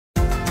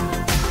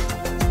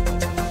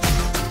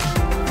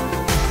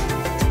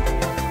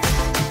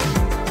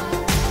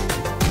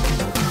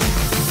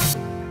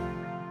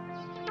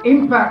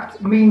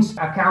Impact means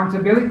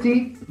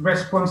accountability,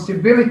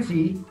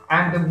 responsibility,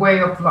 and the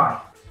way of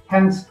life.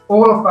 Hence,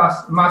 all of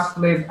us must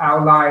live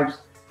our lives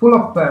full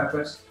of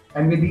purpose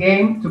and with the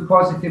aim to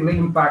positively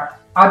impact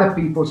other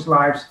people's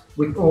lives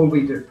with all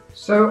we do.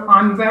 So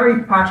I'm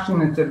very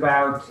passionate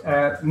about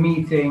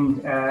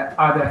meeting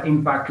other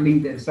impact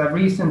leaders. I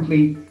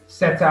recently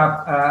set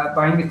up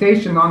by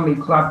invitation only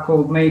club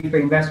called Mayfair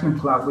Investment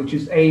Club, which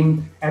is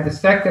aimed at the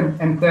second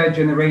and third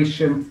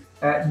generation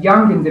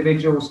young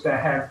individuals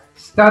that have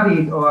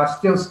studied or are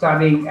still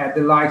studying at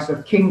the likes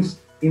of King's,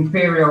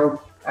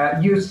 Imperial,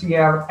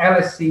 UCL,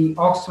 LSE,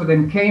 Oxford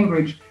and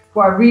Cambridge,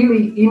 who are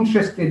really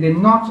interested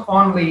in not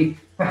only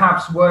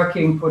perhaps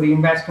working for the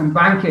investment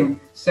banking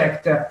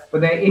sector, but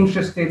they're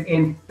interested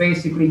in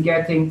basically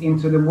getting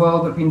into the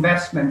world of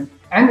investment.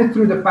 And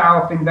through the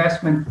power of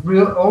investment,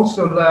 we'll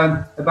also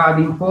learn about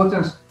the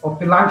importance of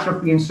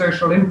philanthropy and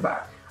social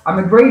impact. I'm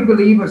a great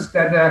believer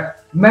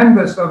that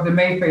members of the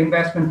Mayfair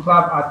Investment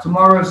Club are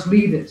tomorrow's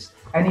leaders.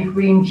 And if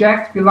we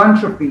inject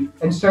philanthropy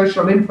and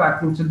social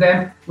impact into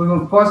them, we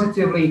will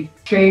positively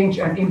change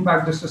and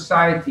impact the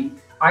society.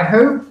 I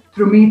hope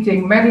through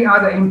meeting many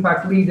other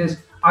impact leaders,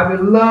 I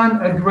will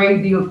learn a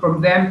great deal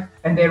from them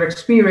and their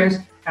experience.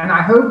 And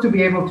I hope to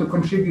be able to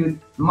contribute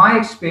my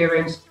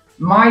experience,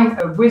 my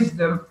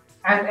wisdom,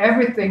 and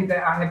everything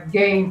that I have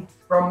gained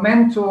from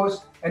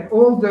mentors and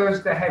all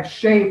those that have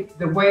shaped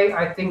the way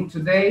I think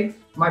today,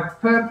 my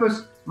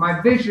purpose,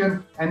 my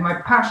vision, and my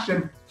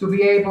passion to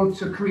be able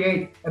to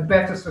create a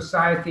better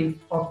society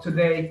of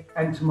today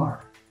and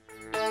tomorrow.